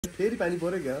फेरि पानी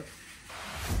पर्यो क्या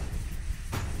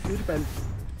फेरि पानी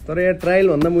तर यहाँ ट्रायल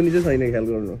भन्दा मुनि चाहिँ छैन ख्याल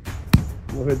गर्नु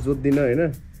म फेरि जोत्दिनँ होइन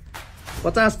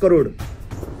 50 करोड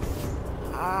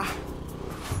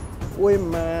ओए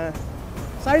मा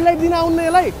साइड लाइट दिन आउनु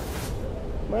यसलाई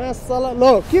मासला ल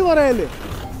के गरे यसले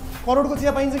करोडको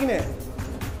चिया पाइन्छ कि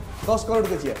 10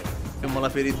 करोडको चिया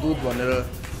मलाई फेरि दुध भनेर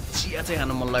चिया चाहिँ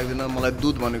खान मन लाग्दैन मलाई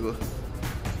दुध भनेको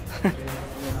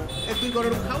 1-2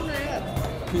 करोड खाऊ न यार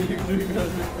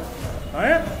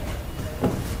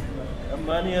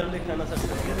अम्बानीहरूले खान सक्छ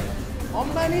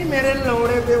अम्बानी मेरे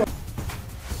लौडे पे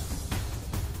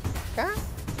कहाँ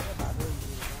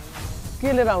के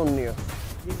लिएर आउनु यो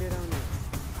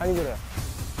खाइदिएर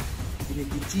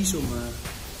किनकि चिसोमा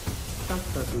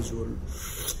तातो झोल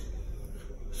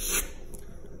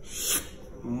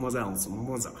मजा आउँछ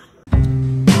मजा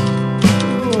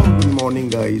good morning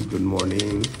guys good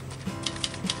morning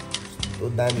तो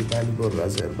दामी पानी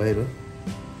परिरहेछ हेर बाहिर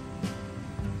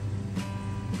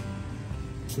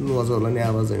सुन्नु अझ होला नि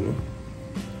आवाज होइन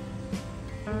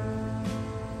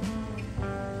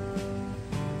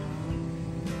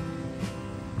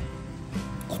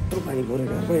कत्रो पानी पऱ्यो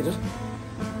घर बाहिर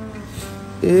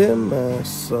ए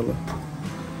मासला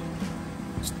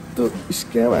यस्तो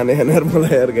स्क्याम हाने यार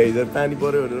मलाई यार गाइज पानी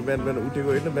पऱ्यो भनेर बिहान बिहान उठेको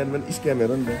होइन बिहान बिहान स्क्याम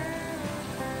हेर नि त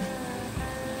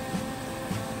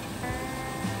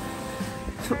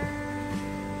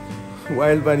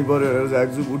वाइल्ड पानी पऱ्यो भनेर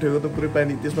झाकझुक उठेको त पुरै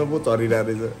पानी त्यसमा पो झरिरहेको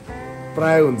रहेछ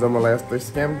प्राय हुन्छ मलाई यस्तो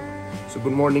scam so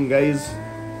good morning guys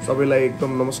सबैलाई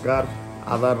एकदम नमस्कार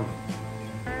आधार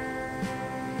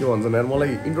के भन्छन् यार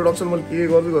मलाई इन्ट्रोडक्सन मैले के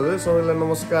गर्छु सबैलाई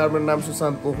नमस्कार मेरो नाम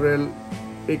सुशान्त पोखरेल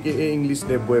एकेए इङ्ग्लिस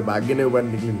डेप बोय भाग्य नै उपान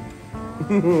निक्लिनु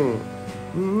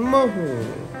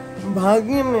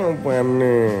भाग्य नै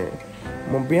उपाने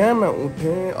म बिहान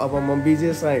उठेँ अब म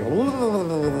विजय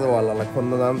साईवालालाई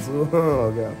खोज्न जान्छु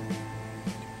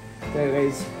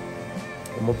गाइज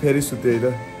म फेरि सुतेँ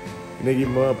होइन किनकि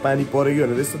म पानी पऱ्यो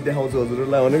भनेर यस्तो देखाउँछु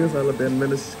हजुरहरूलाई भनेको साला बिहान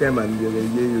बिहान स्क्याम हानिदियो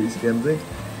यही हो स्क्याम चाहिँ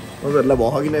तपाईँहरूलाई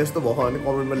भयो किन यस्तो भयो भने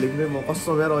कमेन्टमा लेख्नु म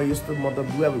कसो यार यस्तो म त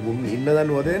बुवा घुम्नु हिँड्न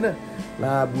जानुभएको थियो होइन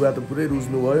ला बुवा त पुरै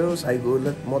रुच्नु भयो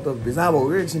साइकोलाई म त भिजा भयो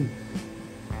क्या एकछिन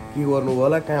के गर्नुभयो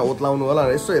होला कहाँ ओत्लाउनु होला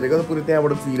यसो हेरेको त पुरै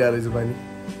त्यहाँबाट चिरिरहेको रहेछ पानी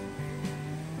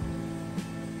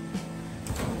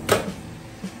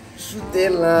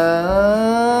सुतेला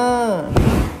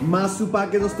मासु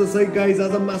पाके जस्तो छ गाइज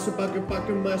आज मासु पाक्यो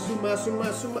मासु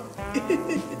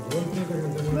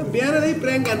बिहानदेखि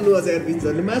प्र्याङ्क हान्नु छ यार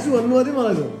पिक्चरले मासु भन्नु थियो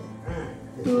मलाई त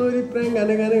तोरी प्र्याङ्क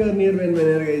हाने गर्ने यार बिहान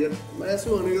बिहान गाइज मासु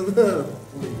भनेको त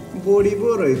बोडी पो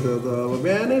रहेछ त अब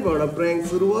बिहानैबाट प्र्याङ्क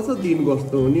सुरु गर्छ दिन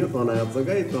कस्तो हुने तनाव छ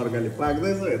गाई तरकारी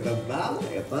पाक्दैछ यता दाल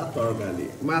यता तरकारी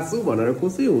मासु भनेर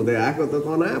खुसी हुँदै आएको त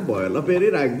तनाव भयो ल फेरि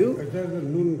राखिदिउ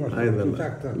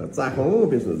चाखौँ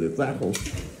त्यसमा चाहिँ चाखौँ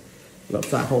ल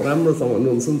चाखौँ राम्रोसँग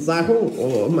नुनसुन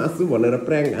चाखौँ मासु भनेर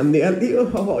प्र्याङ्क हानिदिइहाल्थ्यो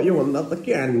योभन्दा त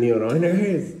के हान्ने हो र होइन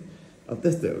गाइज अब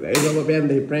त्यस्तै हो गाइज अब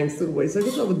बिहानदेखि प्र्याङ्क सुरु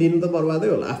भइसक्यो अब दिन त बर्बादै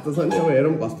होला जस्तो छ नि अब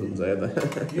हेरौँ कस्तो हुन्छ यता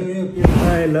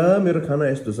ल मेरो खाना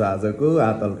यस्तो छ आजको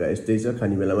हात हल्का यस्तै छ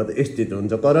खाने बेलामा त यस्तै त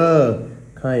हुन्छ तर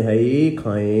खाएँ है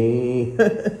खाएँ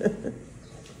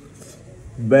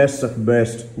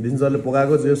बेस्ट दिनसरले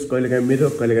पकाएको जस कहिलेकाहीँ मिठो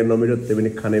कहिलेकाहीँ नमिठो त्यो पनि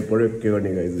खानै पर्यो के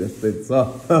गर्ने गाइज यस्तै छ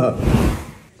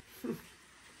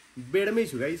बेडमै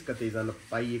छु गाइस कतै जान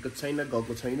पाइएको छैन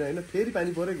गएको छैन होइन फेरि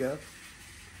पानी पऱ्यो क्या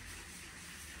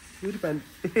फेरि पानी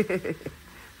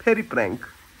फेरि प्र्याङ्क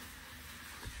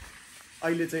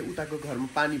अहिले चाहिँ उताको घरमा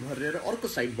पानी भरेर अर्को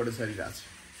साइडबाट सरिरहेको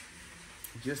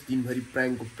छ जस दिनभरि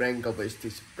प्र्याङ्क अब यस्तै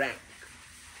छ प्र्याङ्क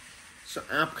सो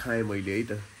आँप खाएँ मैले है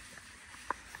त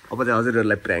अब चाहिँ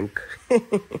हजुरहरूलाई प्र्याङ्क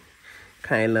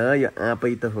खाएँ ल यो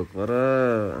आँपै त हो र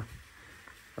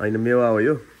होइन मेवा हो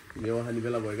यो मेवा खाने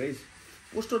बेला भयो गाइस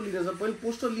पोस्टर लिन छ पहिले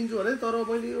पोस्टर लिन्छु भने तर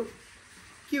मैले यो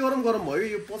के गरौँ भयो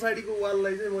यो पछाडिको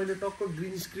वाललाई चाहिँ मैले टक्क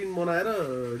ग्रिन स्क्रिन बनाएर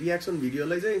रियाक्सन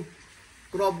भिडियोलाई चाहिँ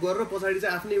क्रप गरेर पछाडि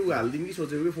चाहिँ आफ्नै ऊ हालिदिउँ कि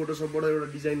सोचेको कि फोटोसपबाट एउटा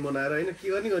डिजाइन बनाएर होइन के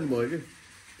गर्ने भयो कि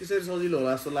त्यसरी सजिलो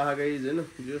होला जस्तो लाग्यो गाइज होइन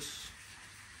जस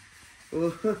ओ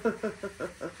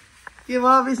के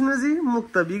भयो विष्णुजी मुख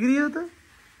त बिग्रियो त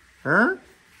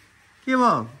के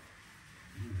भयो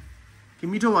कि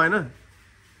मिठो भएन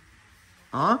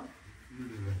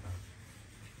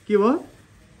के भयो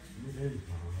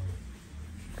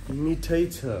मिठै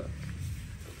छ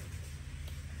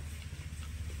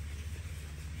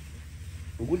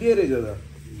गुलियो रहेछ त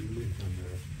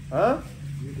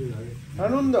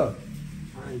खानु नि त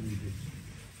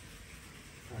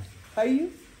खाइयो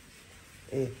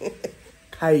ए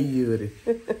खाइयो अरे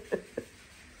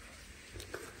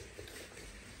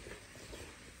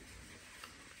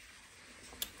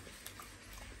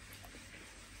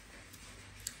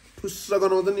फुस्स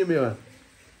गनाउँछ नि मेवा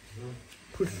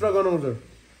फुस्स गनाउँछ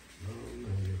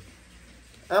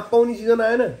आँप पाउने सिजन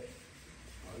आएन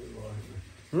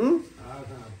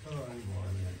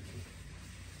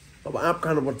अब आँप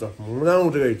खानुपर्छ मजा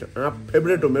आउँछ गाइस आँप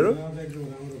फेभरेट हो मेरो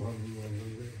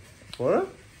हो र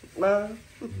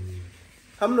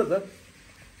खाम न त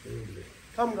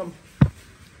खाम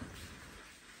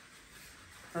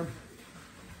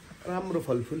राम्रो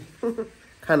फलफुल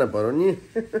खान पर्यो नि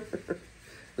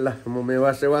ल म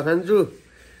मेवा सेवा खान्छु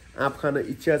आँप खान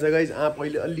इच्छा छ गाइस आँप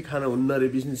अहिले अलि खान हुन्न रे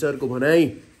विष्णु सरको भनाइ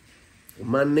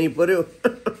मान्नै पर्यो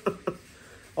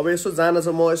अब यसो जान छ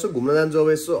म यसो घुम्न जान्छु अब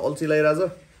यसो अल्छी लागिरहेछ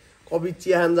कफी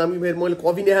चिया खान जाम कि फेरि मैले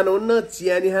कफी नि खानुहुन्न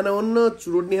चिया नि खानुहुन्न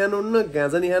चुरोट नि खानुहुन्न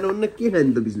गाँजा नि खानुहुन्न के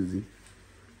खाने त विष्णुजी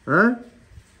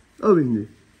विष्णुजी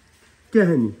के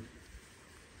खाने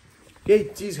केही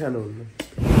चिज खानुहुन्न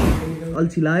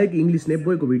अल्छी लाग्यो कि इङ्ग्लिस नेप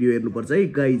बोयको भिडियो हेर्नुपर्छ है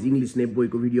गाइज इङ्ग्लिस नेप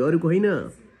बोयको भिडियो अरूको होइन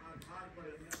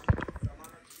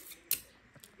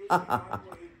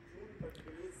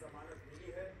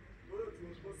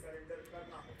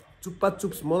चुप्पा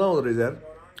चुप्स मजा आउँदो रहेछ यार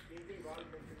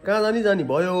कहाँ जानी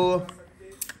भयो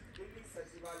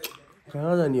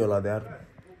कहाँ जाने होला यार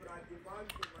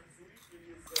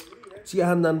चिया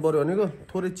खान जानु पर्यो भनेको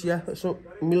थोरै चिया यसो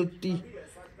मिल्क टी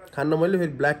खान्न मैले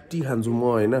फेरि ब्ल्याक टी खान्छु म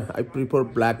होइन I prefer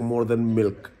black more than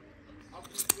milk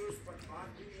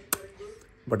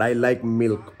but I like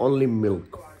milk only milk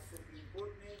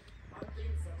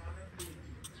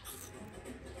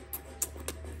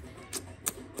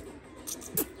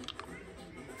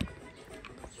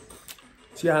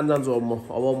चिया खान जान्छु अब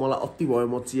मलाई अति भयो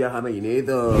म चिया खान हिँडेँ है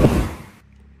त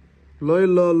ल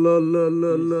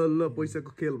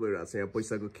पैसाको खेल भइरहेछ यहाँ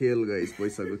पैसाको खेल गाइस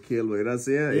पैसाको खेल भइरहेछ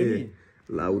यहाँ ए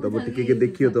ल उतापट्टि के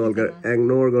देखियो त हल्का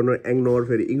इग्नोर गर्नु इग्नोर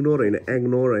फेरि इग्नोर होइन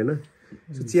इग्नोर होइन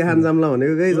चिया खान जाम्ला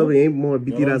भनेको गाइस अब यहीँ म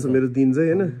बितिरहेको छु मेरो दिन चाहिँ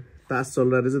होइन तास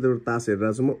चलिरहेको रहेछ त्यो तास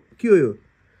हेरिरहेको छु म के हो यो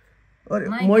अरे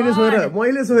मैले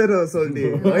सोहेर सोल्टी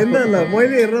होइन ल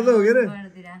मैले हेरेर त हो के अरे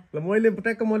ल मैले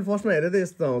ट्याक्क मैले फर्स्टमा हेरेँ त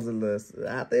यस्तो आउँछ ल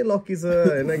हातै लक्की छ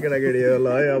होइन केटाकेटी ल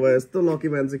है अब यस्तो लक्की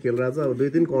मान्छे खेलिरहेको छ अब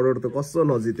 2-3 करोड त कसो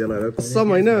नजित्यो होला कसम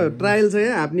होइन ट्रायल छ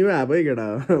यहाँ हाप्ने भए हापै केटा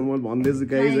म भन्दैछु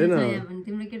गाइज होइन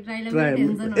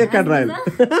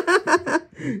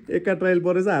एका ट्रायल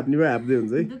परेछ हाप्ने भए हाप्दै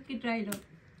हुन्छ है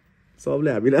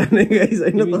सबले हापिरहने गाइज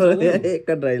होइन तर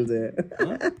एका ट्रायल छ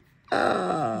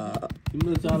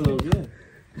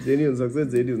जेनी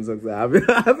हुनसक्छ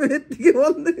हापे यत्तिकै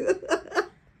भन्दै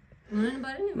म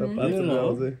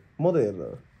त हेर्न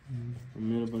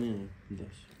मेरो पनि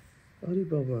अरे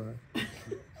बाबा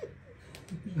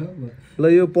ल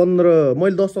यो 15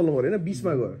 मैले 10 चल्नु पर्यो होइन 20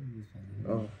 मा गयो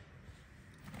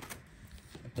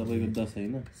तपाईको 10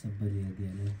 हैन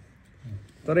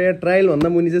तर यहाँ ट्रायल भन्दा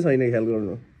मुनि चाहिँ छैन ख्याल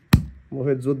गर्नु म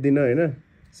फेरि जोत्दिन होइन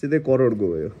सिधै करोडको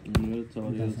भयो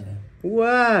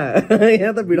वाह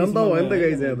यहाँ त भिडन्त भयो नि त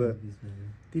गाइस यहाँ त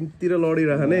तीनतिर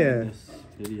लडिराख्ने यहाँ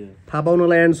थाहा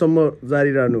पाउनलाई एन्डसम्म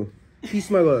जारी रहनु 30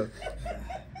 मा गयो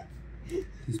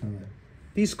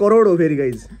 30 करोड हो फेरि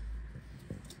गाइज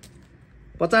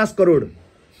 50 करोड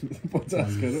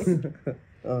 50 करोड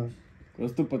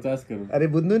कस्तो 50 करोड अरे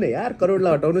बुझ्नु नि यार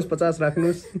करोडलाई हटाउनुस् 50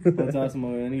 राख्नुस् 50 मा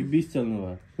यानी 20 चल्नु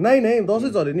भयो नै 10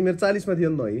 चल्यो नि मेरो 40 मा थियो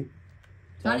नि त है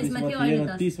 40 मा थियो अहिले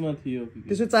 30 मा थियो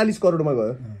त्यसो 40 करोड मा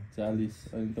गयो 40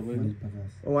 अनि तपाईको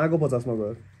 50 उहाँको 50 मा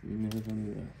गयो मेरो पनि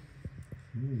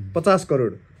 50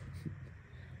 करोड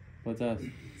 50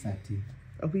 60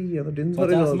 अब यहाँ त डेन्जर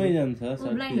 50 मै जान्छ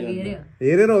 60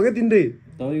 हेरेर हो के तिनटै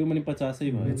तपाईको पनि 50 नै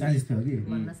भयो 40 थियो कि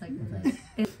भन्न सकिन्छ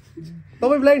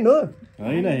तपाई ब्लाइन्ड हो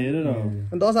हैन हेरेर हो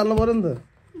अनि 10 हाल्नु पर्यो नि त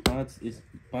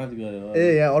 5 गयो ए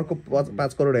यहाँ अर्को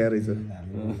 5 करोड यहाँ रहेछ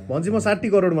भन्छ म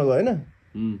 60 करोड मा गयो हैन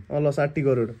ल 60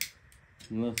 करोड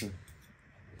ल सर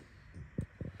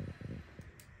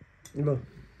ल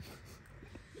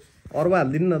अर्को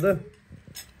हाल्दिनु न त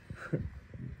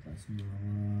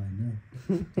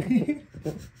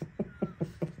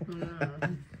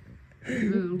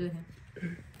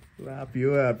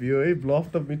हापियो है ब्लफ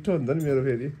त मिठो हुन्छ नि मेरो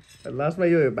फेरि लास्टमा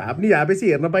यो हापेपछि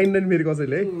हेर्न पाइँदैन फेरि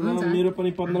कसैले है मेरो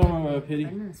पनि 15 मा गयो फेरि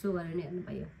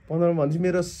 15 मा भन्छ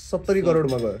मेरो 70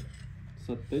 करोडमा गयो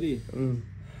 70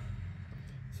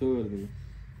 सो गर्दिनु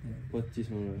 25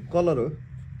 मा गयो कलर हो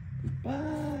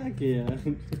के यार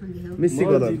मिस्सी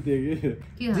कलर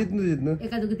जित्नु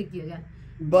एकादुको त के हो क्या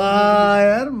बा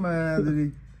यार माधुरी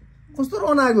कस्तो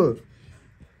रन आगो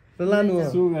लानु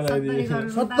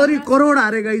 70 करोड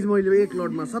हारे गाइज मैले एक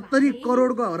लटमा 70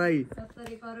 करोडको हराई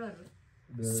 70 करोड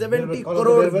 70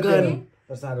 करोड गन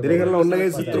धेरै खेल्न हुन्न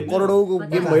गाइस त्यत्रो करोडौँको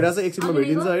गेम भइरहेछ एकछिनमा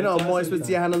भेटिन्छ हैन अब म यसपछि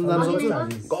चिया खान जान सक्छु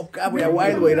गपकाप या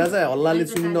वाइल्ड भइरहेछ हल्लाले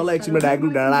सुनिनलाई एकछिनमा डाकु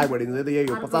डाँडा भेटिन्छ त यही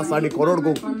हो 50-60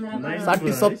 करोडको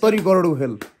 60-70 करोडको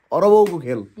खेल अरबौको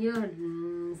खेल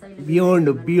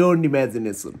बियोन्ड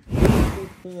इमेजिनेसन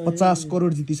 50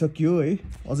 करोड जितिसक्यो है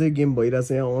अझै गेम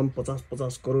भइरहेछ यहाँ अन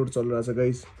 50 करोड चलिरहेछ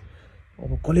गाइस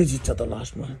अब कसले जित्छ त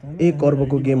लास्टमा 1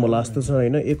 अर्बको गेम होला जस्तो छ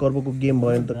हैन 1 अर्बको गेम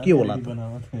भयो भने त के होला त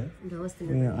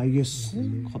आई गेस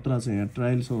खतरा छ यहाँ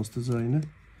ट्रायल छ जस्तो छ हैन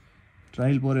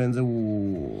ट्रायल पर्यो भने चाहिँ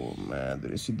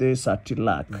मादरे सिधै 60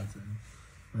 लाख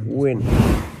विन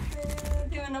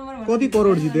कति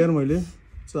करोड जिते यार मैले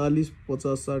 40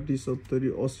 50 60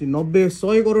 70 80 90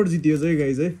 100 करोड जितियो चाहिँ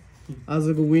गाइस है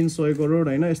आजको विन 100 करोड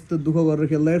हैन यस्तो दुःख गरेर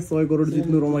खेल्दा 100 करोड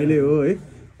जित्नु रमाइलो हो है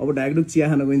अब ढाकढुक चिया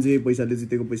खान गइन्छ यही पैसाले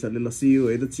जितेको पैसाले लसियो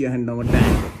है त चिया खान ठाउँमा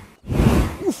ढाक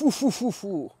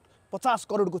 50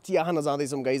 करोडको चिया खान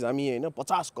जाँदैछौँ गाइस हामी हैन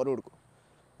 50 करोडको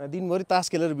दिनभरि तास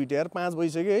खेलेर बिट्यो यार 5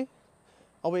 बजिसक्यो है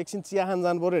अब एकछिन चिया खान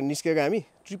जानु पर्यो निस्केको हामी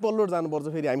ट्रिपल लोड जानुपर्छ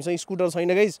फेरि हामीसँग स्कुटर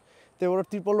छैन गाइस त्यही भएर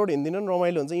ट्रिपल लोड हिँड्दिन नि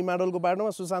रमाइलो हुन्छ इमाडलको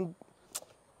बाटोमा सुशान्त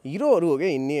हिरोहरू हो क्या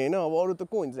हिँड्ने हैन अब अरू त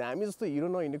को हुन्छ हामी जस्तो हिरो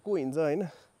नहिँड्ने को हिँड्छ हैन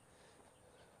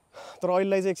तर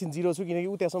अहिलेलाई चाहिँ एकछिन जिरो छु किनकि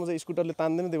उ त्यहाँसम्म चाहिँ स्कुटरले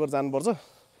तान्दैन त्यही भएर जानुपर्छ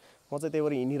म चाहिँ त्यही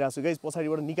भएर हिँडिरहेको छु गाइस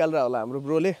पछाडिबाट निकालेर होला हाम्रो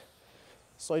ब्रोले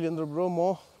शैलेन्द्र ब्रो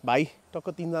म भाइ टक्क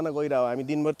 3 जना गइरहेको हामी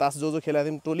दिनभरि तास जो खेलाएको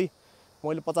थियौँ टोली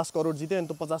मैले 50 करोड जितेँ अनि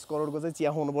त्यो 50 करोडको चाहिँ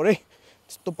चिया खुवाउनु पऱ्यो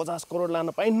त्यस्तो 50 करोड लान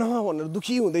पाइन्न भनेर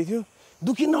दुखी हुँदै थियो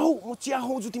दुखी नहौ म चिया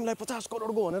खुवाउँछु तिमीलाई 50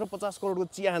 करोडको भनेर 50 करोडको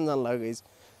चिया खान जान लाग्यो गाइस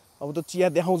अब त चिया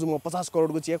देखाउँछु म 50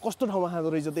 करोडको चिया कस्तो ठाउँमा खाँदो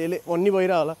रहेछ त यसले भन्ने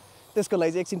भइरह होला त्यसको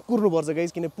लागि चाहिँ एकछिन कुर्नुपर्छ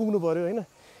गाइस किन पुग्नु पर्यो हैन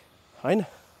हैन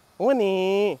हो नि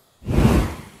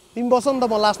तिमी बस न त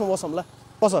म लास्टमा बसौँ ल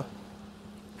बस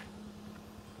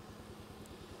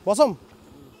बसौँ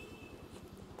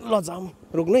ल जाम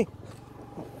रोक्नै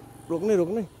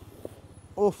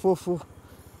ओफो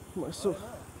यसो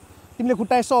तिमीले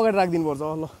खुट्टा यसो अगाडि राखिदिनु पर्छ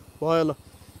ल भयो ल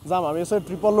जाम हामी यसो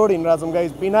ट्रिपल लोड हिँडिरहेको छौँ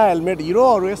गाइस बिना हेलमेट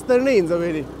हिरोहरू यस्तरी नै हिँड्छ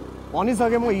फेरि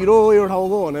भनिसकेँ म हिरो हो यो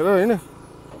ठाउँको भनेर होइन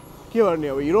के गर्ने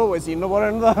अब हिरो भएपछि हिँड्नु पऱ्यो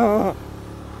नि त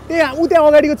ऊ त्यहाँ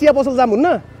अगाडिको चिया पसल जाम हुन्न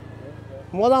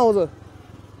मजा आउँछ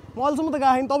म अहिलेसम्म त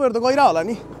गएको छैन तपाईँहरू त गइरह होला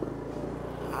नि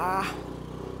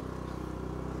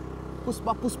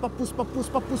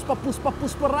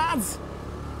पुष्पराज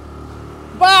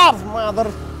बाफ मादर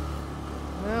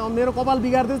मेरो कपाल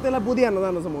बिगार्दै त्यसलाई बुद्धि हान्न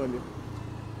जानु छ मैले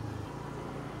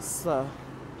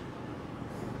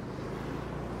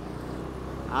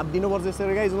हात दिनुपर्छ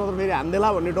यसरी गाइस नत्र फेरि हान्देला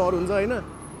भन्ने डर हुन्छ होइन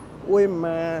ओए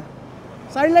मा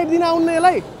साइड लाइट दिन आउनु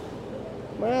यसलाई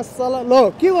मासला ल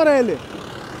के गरे अहिले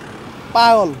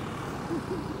पागल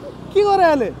के गरे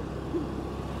अहिले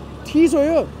ठिस हो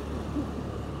यो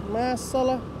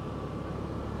मासला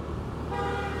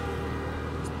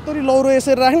यस्तरी लौरो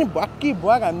यसरी राख्ने भक्की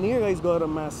भुवाक हान्ने क्या गाइस गएर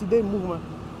मा सिधै मुखमा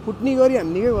फुट्ने गरी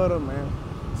हान्ने क्या गएर मा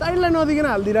साइडलाई नदिकन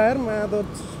हालिदिएर यार मा त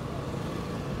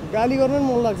गाली गर्न पनि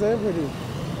मन लाग्छ है फेरि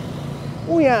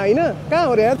ऊ यहाँ होइन कहाँ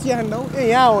हो रे यार चिया खान ठाउँ ए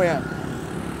यहाँ हो यहाँ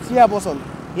चिया पसल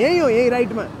यही हो यही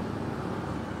राइटमा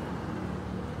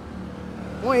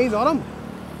म यही झरम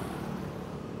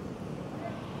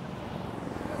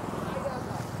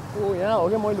ओ यहाँ हो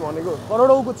क्या मैले भनेको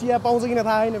करोडौँको चिया पाउँछ किन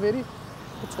थाहा छैन फेरि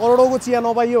करोडौँको चिया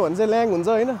नपाइयो भने चाहिँ ल्याङ हुन्छ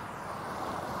होइन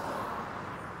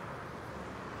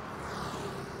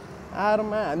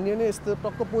आरमा हान्यो नि यस्तो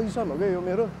टक्क पोजिसन हो क्या यो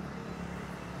मेरो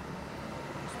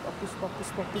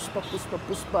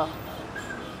पुष्पा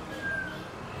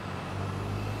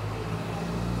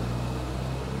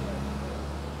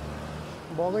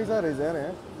बगैँचा रहेछ यार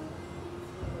यहाँ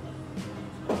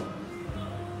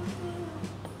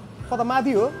कता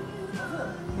माथि हो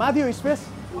स्पेस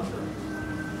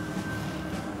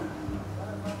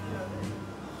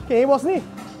के यहीँ बस्ने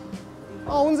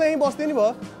हुन्छ यहीँ बस्थ्यो नि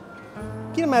भयो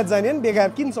किन माथि जाने नि बेकार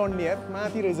किन चढ्ने यार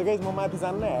माथि रहेछ गाइस म माथि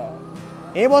जान्न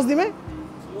यहीँ बस्दिमै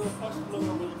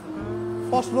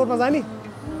फर्स्ट फ्लोरमा जाने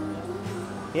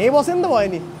यहीँ बस्यो नि त भयो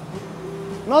नि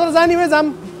नत्र जाने भए जाम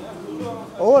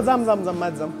हो जाम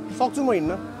माथि जाम सक्छु म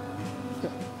हिँड्न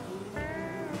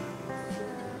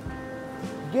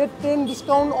गेट 10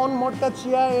 डिस्काउन्ट अन मट्टा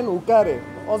चिया एन्ड हुक्का रे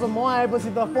अझ म आएपछि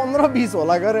त 15-20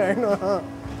 होला गरे होइन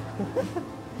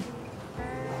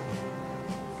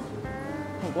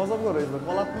गजबको रहेछ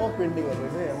कलात्मक पेन्टिङहरू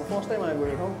रहेछ म फर्स्ट टाइम आएको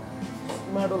यो ठाउँ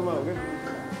माडोलमा हो क्या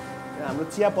हाम्रो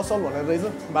चिया पसल भनेर रहेछ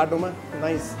बाटोमा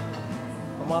नाइस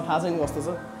मलाई थाहा छैन कस्तो छ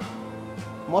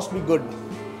मस्ट बी गुड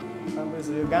राम्रो छ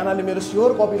यो गानाले मेरो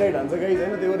स्योर कपिराइट हान्छ गाइज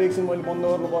होइन त्यही भएर एकछिन मैले बन्द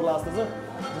गर्नु पर्ला जस्तो छ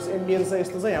जस एम्बियन्स छ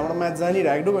यस्तो छ यहाँबाट माथि जाने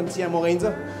राखेको अनि चिया मगाइन्छ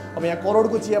अब यहाँ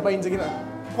करोडको चिया पाइन्छ किन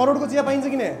करोडको चिया पाइन्छ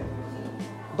किन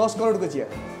 10 करोडको चिया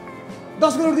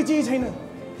 10 करोडको चिया छैन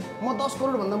म 10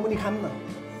 करोड भन्दा मुनि खाम न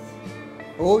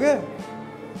हो क्या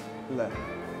ल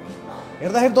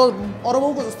हेर्दाखेरि त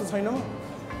अरबौँको जस्तो छैन म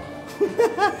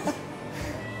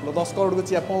ल 10 करोडको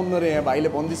चिया पाउनु रे यहाँ भाइले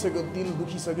भनिदिइसक्यो दिल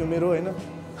दुखिसक्यो मेरो होइन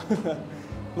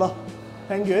ल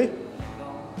थ्याङ्क यू है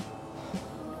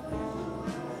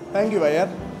थ्याङ्क यू भाइ यार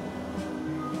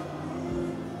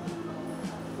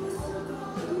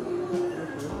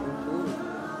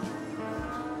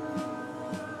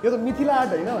यो त मिथिला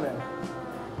आर्ट होइन भने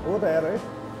हो त यार है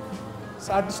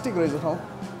आर्टिस्टिक रहेछ ठाउँ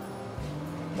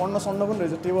पढ्न सड्न पनि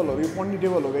रहेछ टेबलहरू यो पढ्ने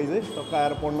टेबल हो गाइज है टक्क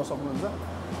आएर पढ्न सक्नुहुन्छ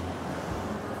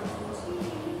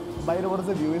बाहिरबाट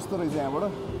चाहिँ भ्यू यस्तो रहेछ यहाँबाट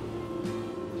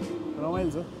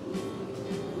रमाइलो छ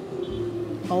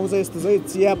ठाउँ चाहिँ यस्तो छ है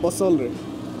चिया पसल रे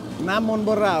नाम मन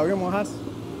परेर आयो क्या म खास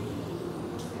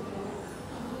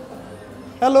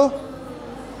हेलो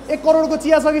 1 करोडको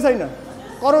चिया छ कि छैन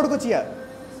करोडको चिया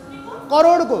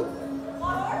करोडको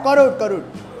करोड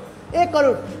 1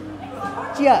 करोड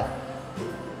चिया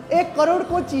 1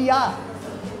 करोडको चिया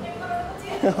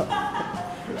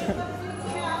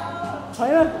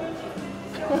छैन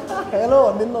हेलो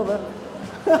भनिदिनु न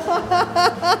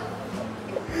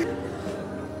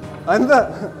होइन त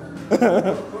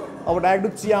अब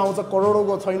डाइरेक्ट चिया आउँछ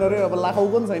करोडौँको छैन रे अब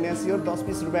लाखौँको पनि छैन सियोर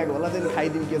 10-20 रुपियाँको होला त्यहाँदेखि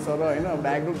खाइदिउँ के छ र होइन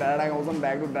डाइरेक्ट डाँडा आउँछ नि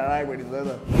डाइरेक्ट डाँडा भेटिन्छ त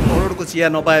करोडको चिया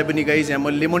नपाए पनि गाइस यहाँ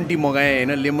मैले लेमन टी मगाएँ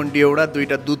होइन लेमन टी एउटा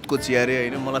 2टा दुधको चिया रे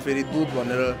होइन मलाई फेरि दुध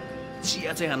भनेर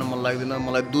चिया चाहिँ खान मन लाग्दैन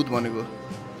मलाई दुध भनेको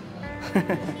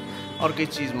अर्कै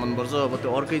चिज मनपर्छ अब त्यो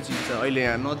अर्कै चिज छ अहिले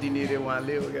यहाँ नदिने रे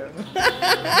उहाँले हो क्या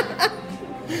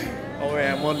अब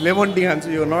यहाँ म लेमन टी खान्छु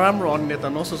यो नराम्रो अन्यता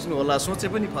नसोच्नु होला सोचे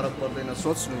पनि फरक पर्दैन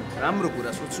सोच्नु राम्रो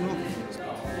कुरा सोच्नु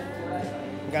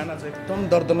गाना चाहिँ एकदम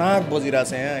दर्दनाक बजिरहेको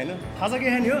छ यहाँ होइन खाजा के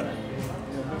खाने हो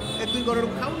 1-2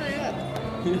 करोडको खाऊ न यार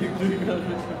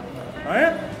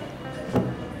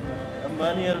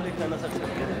अम्बानीहरूले खान सक्छ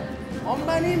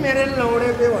अम्बानी मेरे लौडे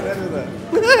पे भनेर त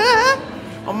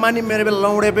अम्बानी मेरे पे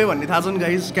लौडे पे भन्ने थाहा छ नि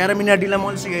गाइस क्यारामिनाटीलाई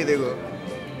मैले सिकाइदिएको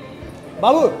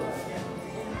बाबु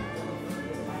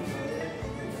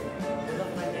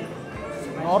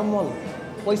नर्मल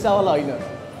पैसावाला होइन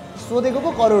सोधेको पो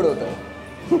करोड हो त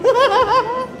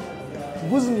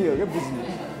बुझ्ने हो क्या बुझ्ने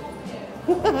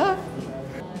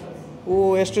ओ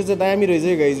एस्ट्रे चाहिँ दामी रहेछ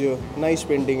है गाइज यो नाइस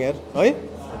पेन्टिङ यार है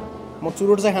म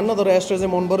चुरोट चाहिँ खान्न तर एस्ट्रे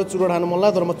चाहिँ मन पऱ्यो चुरोट खानु मन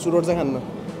लाग्यो तर म चुरोट चाहिँ खान्न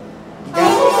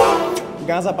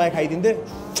गाँजा पाए खाइदिन्थेँ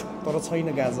तर छैन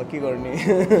गाँजा के गर्ने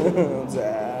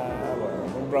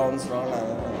ब्राउन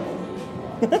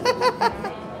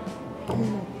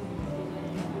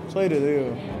सही रहेछ यो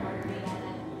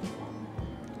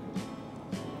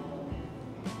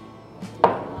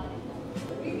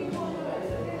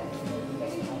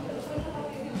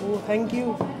ओ थ्याङ्क यू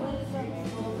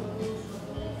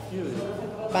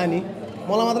पानी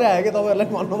मलाई मात्रै आयो क्या तपाईँहरूलाई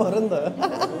भन्नु पऱ्यो नि त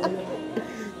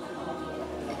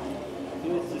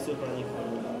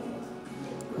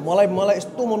मलाई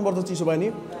यस्तो मनपर्छ चिसो पानी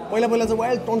पहिला चाहिँ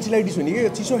वाइल्ड टन्सिलाइटिस हुने कि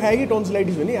चिसो खायो कि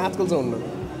टन्सिलाइटिस हुने आजकल चाहिँ हुन्न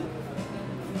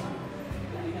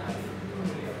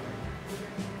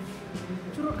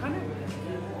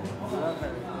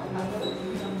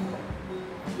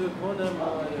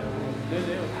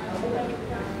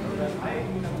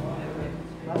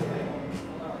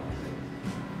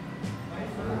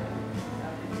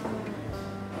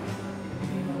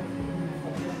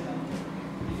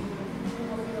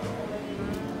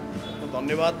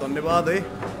धन्यवाद धन्यवाद है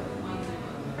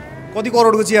कति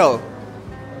करोडको चिया हो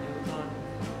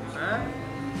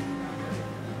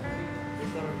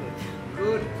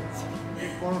गुड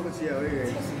 1 करोडको चिया हो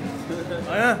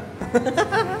है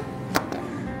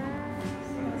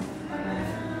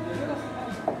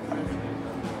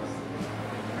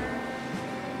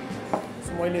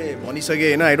मैले भनिसकेँ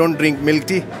होइन I don't drink milk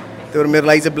tea त्यो भएर मेरो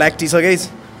लागि चाहिँ ब्ल्याक टी छ गाइस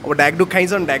अब ढाकढुक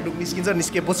खाइन्छ नि ढाकढुक निस्किन्छ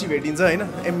निस्केपछि भेटिन्छ होइन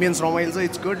एम्बियन्स रमाइलो छ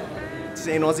इट्स गुड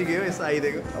चाहिँ नजिकै हो यसो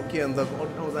आइदिएको अब के अन्त अरू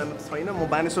ठाउँ जानु छैन म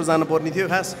बानेश्वर जानुपर्ने थियो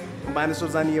खास बानेश्वर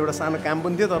जाने एउटा सानो काम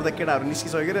पनि थियो तर त केटाहरू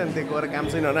निस्किसकेर अनि त्यो गएर काम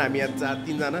छैन हामी यहाँ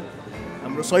 4-3 जना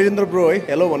हाम्रो शैलेन्द्र ब्रो है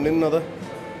हेलो भनिदिनु न त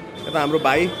यता हाम्रो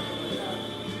भाइ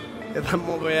यता म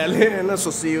भइहालेँ होइन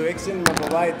सोसियो एकछिनमा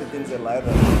बाबाई त्यो 300 लाग्यो त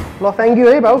ल थ्याङ्क यू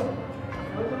है भाउ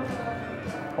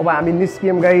अब हामी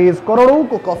निस्कियौँ गाइस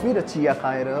करोडौँको कफी र चिया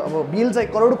खाएर अब बिल चाहिँ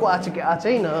करोडको आछ कि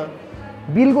छैन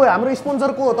बिलको हाम्रो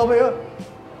स्पोन्सर को हो तपाईँ हो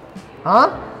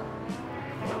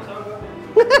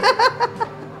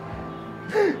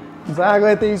जहाँ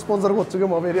गएँ त्यही स्पोन्सर खोज्छु कि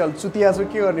म फेरि अलि चुतिया छु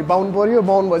के गर्ने बाहुन पऱ्यो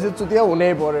बाहुन भएपछि चुतिया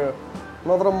हुनै पऱ्यो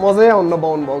नत्र मजै आउन्न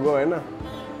बाहुन भएको होइन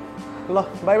ल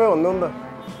बाई बाई भन्नु नि त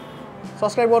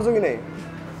सब्सक्राइब गर्छु कि नै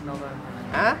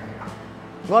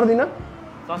गर्दिनँ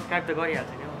सब्सक्राइब त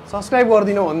गरिहाल्छ नि सब्सक्राइब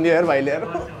गर्दिनँ भनिदियो यार भाइले यार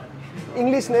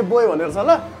इङ्ग्लिस ने बोय भनेर छ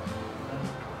ल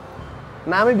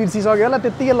नामै बिर्सिसक्यो होला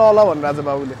त्यतिकै ल भनिरहेको छ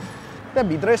बाबुले त्यहाँ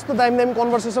भित्र यस्तो दामी दामी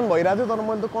कन्भर्सेसन भइरहेको थियो तर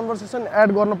मैले त कन्भर्सेसन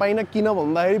एड गर्न पाइनँ किन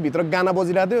भन्दाखेरि भित्र गाना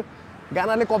बजिरहेको थियो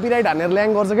गानाले कपिराइट हानेर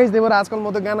ल्याङ गर्छ कि त्यही भएर आजकल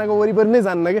म त गानाको वरिपरि नै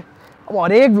जान्न कि अब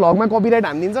हरेक भ्लगमा कपिराइट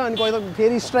हानिदिन्छ अनि कहिले त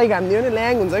फेरि स्ट्राइक हानिदियो भने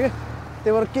ल्याङ हुन्छ कि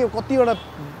त्यही भएर के कतिवटा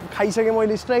खाइसकेँ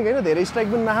मैले स्ट्राइक होइन धेरै स्ट्राइक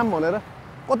पनि नखाम भनेर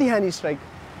कति खाने स्ट्राइक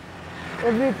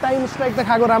एभ्री टाइम स्ट्राइक त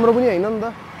खाएको राम्रो पनि होइन नि त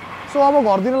सो अब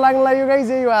घरतिर लाग्न लाग्यो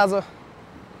गाइज यही हो आज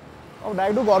अब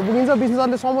डाइरेक्ट घर पुगिन्छ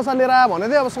बिजनेसरले समोसा लिएर आयो भने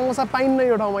चाहिँ अब समोसा पाइन्न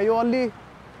यो ठाउँमा यो अलि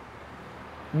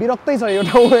विरक्तै छ यो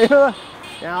ठाउँ होइन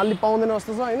यहाँ अलि पाउँदैन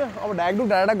जस्तो छ होइन अब डाइरेक्ट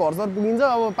डाइरेक्ट घरसर पुगिन्छ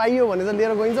अब पाइयो भने चाहिँ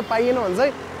लिएर गइन्छ पाइएन भने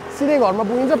चाहिँ सिधै घरमा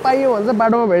पुगिन्छ पाइयो भने चाहिँ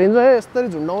बाटोमा भेटिन्छ है यस्तरी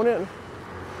झुन्डाउने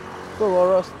यस्तो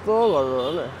गरेर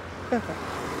होइन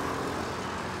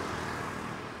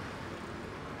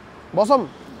बसौँ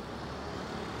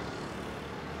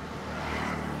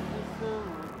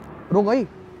रोक है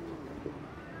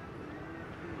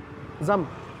जाम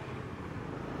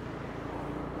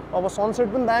अब सनसेट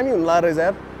पनि दामी हुनु लाग्यो रहेछ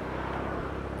यार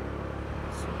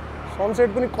सनसेट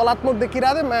पनि कलात्मक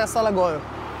देखिरहेको थियो मासाला गयो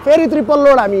फेरि ट्रिपल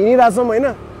लोड हामी हिँडिरहेको छौँ होइन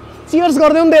चियर्स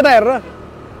गरिदेऊ नि त्यता हेरेर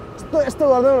यस्तो यस्तो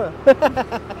गरिदेऊ न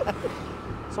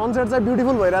सनसेट चाहिँ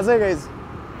ब्युटिफुल भइरहेछ है गाइज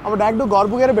अब डाइरेक्ट घर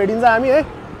पुगेर भेटिन्छ हामी है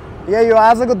यही हो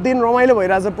आजको दिन रमाइलो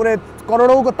भइरहेछ पुरै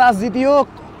करोडौँको तास जितियो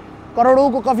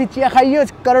करोडौँको कफी चिया खाइयो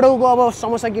करोडौँको अब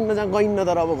समोसा किन्न जहाँ गइन्न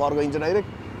तर अब घर गइन्छ डाइरेक्ट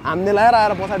हामीले लगाएर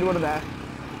आएर पछाडिबाट भ्या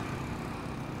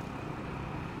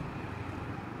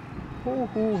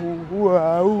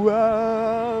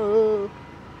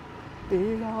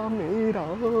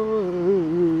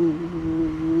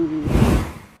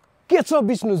के छ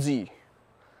विष्णुजी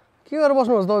के गरेर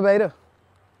बस्नुहुन्छ तपाईँ बाहिर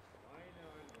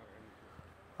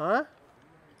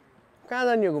कहाँ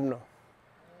जाने हो घुम्न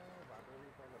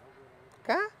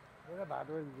कहाँ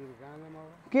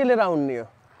के लिएर आउने हो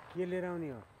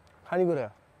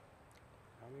खानेकुरा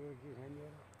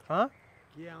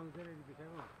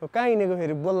कहाँ हिँडेको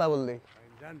फेरि बोल्दा बोल्दै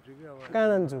कहाँ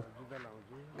जान्छु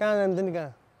कहाँ जान्छ नि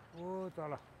कहाँ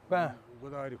कहाँ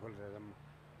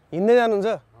हिँड्दै जानुहुन्छ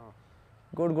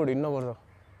गोड गोड हिँड्नुपर्छ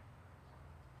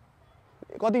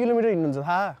कति किलोमिटर हिँड्नुहुन्छ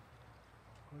थाहा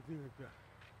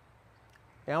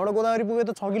यहाँबाट गोदावरी पुगे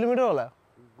त 6 किलोमिटर होला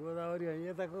गोदावरी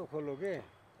यताको खोलो के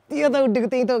यता उठेको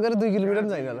त्यही त गएर 2 किलोमिटर पनि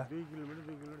छैन होला 2 किलोमिटर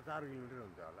 4 किलोमिटर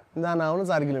हुन्छ होला जान आउनु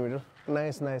 4 kilometre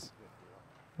nice nice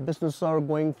business are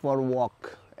going for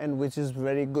walk and which is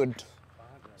very good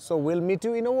so we'll meet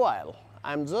you in a while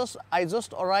I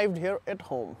just arrived here at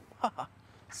home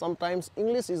sometimes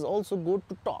English is also good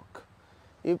to talk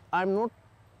if I'm not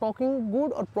talking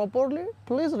good or properly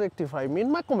please rectify me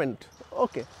in my comment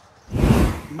okay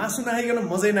मासु नखाइकन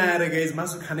मजै नआएर guys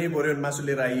मासु खानै पर्यो भने मासु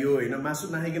लिएर आइयो हैन मासु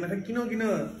नखाइकन किन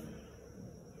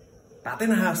भातै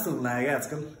नखा जस्तो हुन लाग्यो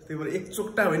आजकल त्यही भएर एक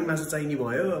चोक्टा होइन मासु चाहिने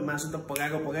भयो मासु त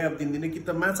पकाएको अब दिनदिनै कि त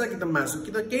माछा कि त मासु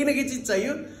कि त केही न केही चिज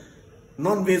चाहियो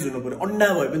नन भेज हुनु पर्यो अन्डा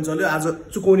भए पनि चल्यो आज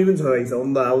चुकौनी पनि छ गाइस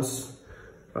अन द हाउस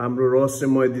हाम्रो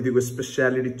रहस्यमय दिदीको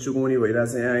स्पेसियालिटी चुकौनी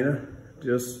भइरहेछ यहाँ हैन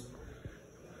जस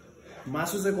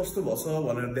मासु चाहिँ कस्तो भछ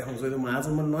भनेर देखाउँछु म आज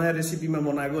म नयाँ रेसिपीमा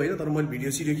बनाएको हैन तर मैले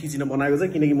भिडियो सिडियो खिचिन बनाएको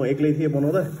चाहिँ किनकि म एक्लै थिएँ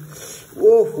बनाउँदा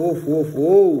ओहो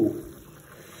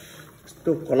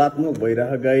यस्तो कलात्मक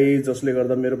भइरह गाई जसले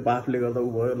गर्दा मेरो बाफले गर्दा उ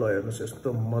भयो ल हेर्नुहोस्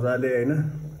यस्तो मजाले हैन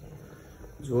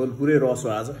झोल पुरै रस हो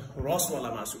आज रसवाला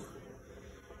मासु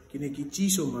किनकि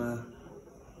चिसोमा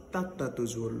तातो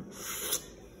झोल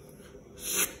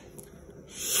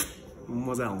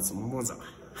मजा आउँछ मजा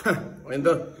होइन त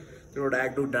त्यो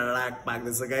डाकडुक डाँडाक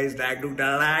पाक्दैछ गाइस डाकडुक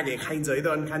डाँडाक खाइन्छ है त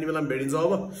अनि खाने बेलामा भेटिन्छ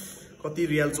अब कति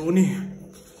रियाल चौनी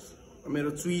मेरो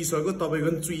चुइसक्यो तपाईँको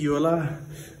पनि चुइयो होला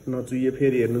नचुइयो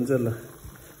फेरि हेर्नुहुन्छ ल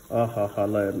आहा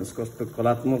ल हेर्नुहोस् कस्तो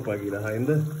कलात्मक पाकिरहेको होइन त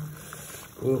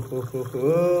ओहो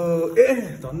ए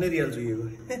झन्नै रियाल चुइएको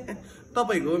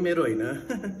तपाईँको मेरो होइन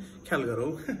ख्याल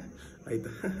गरौँ है त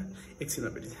एकछिनमा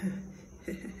भेटिन्छ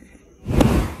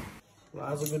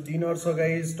आजको डिनर छ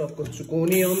गाइस टक्क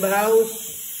चुकौनी अन द हाउस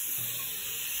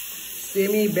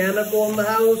सेमी बिहानको अन द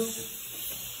हाउस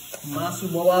मासु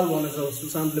बबाल भनेछ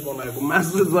सुशान्तले बनाएको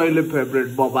मासु जहिले फेभरेट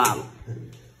बबाल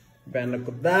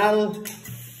बिहानको दाल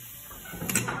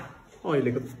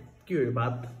अहिलेको के हो यो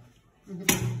भात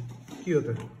के हो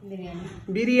त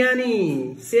बिरयानी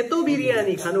सेतो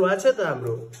बिरयानी खानु भएको छ त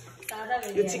हाम्रो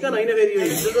यो चिकन होइन फेरि यो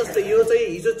हिजो जस्तो यो चाहिँ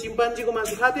हिजो चिम्पान्जीको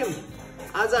मासु खाथ्यौँ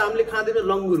आज हामीले खाँदैनौँ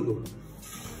लङ्गुरको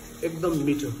एकदम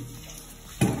मिठो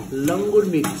लङ्गुर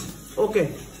मिट ओके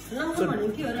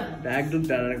ढाकढुक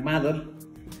ढाक मादर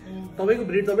तपाईँको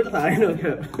ब्रिड तपाईँलाई थाहा होइन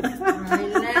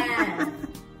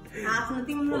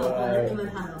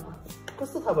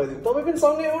कस्तो थाहा भइदियो तपाईँ पनि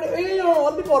सँगै एउटै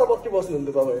अलि पर बत्ती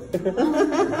बस्नुहुन्थ्यो तपाईँ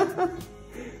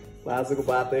मासुको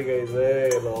भातै गाइस है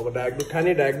ल अब डाकडुक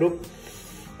खाने डाकडुक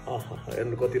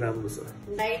हेर्नु कति राम्रो छ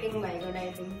डाइटिङ भएको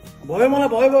डाइटिङ भयो मलाई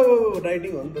भयो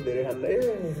डाइटिङ हो नि त धेरै खान्न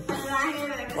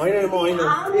होइन म होइन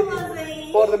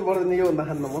पर्दैन योभन्दा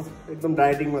खान्न म एकदम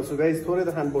डाइटिङमा छु गाइस थोरै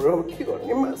त खानु पर्यो अब के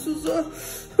गर्ने मासु छ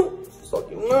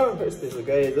सकिन्न यस्तै छ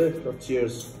गाइस है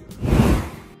चियर्स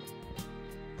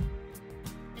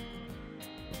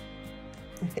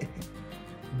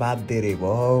भात धेरै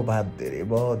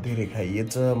भयो धेरै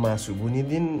खाइएछ मासु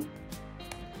बुनिदिन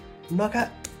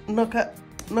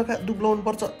नखा दुब्लाउनु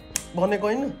पर्छ भनेको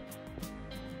होइन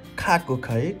खाएको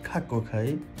खाए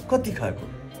कति खाएको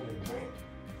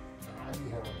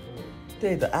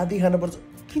त्यही त आधी खानुपर्छ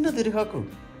किन धेरै खाएको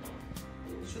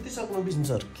सुतिसक्नु बिस्नु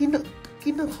सर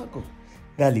किन खाएको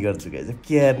गाली गर्छु गाइस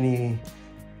क्यार्नी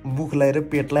मुखलाई र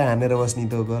पेटलाई हानेर बस्ने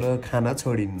त गर खाना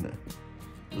छोडिन्न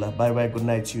ल by by good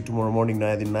night C you tomorrow morning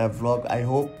नयाँ दिन नयाँ भ्लग आई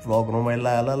होप भ्लग रमाइलो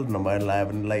आयो नमाइलो आयो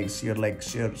भने like share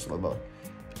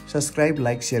subscribe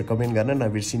like share comment गर्न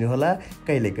नबिर्सिनु होला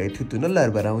कहिलेकाहीँ थुतुन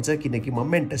लरबर आउँछ किनकि म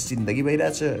मेन्टस जिन्दगी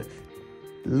भइरहेछ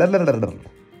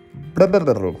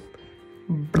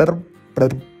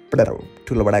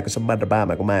ठुलो बडाको सम्मान र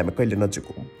बामाको मायामा कहिले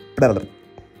नचुकौँ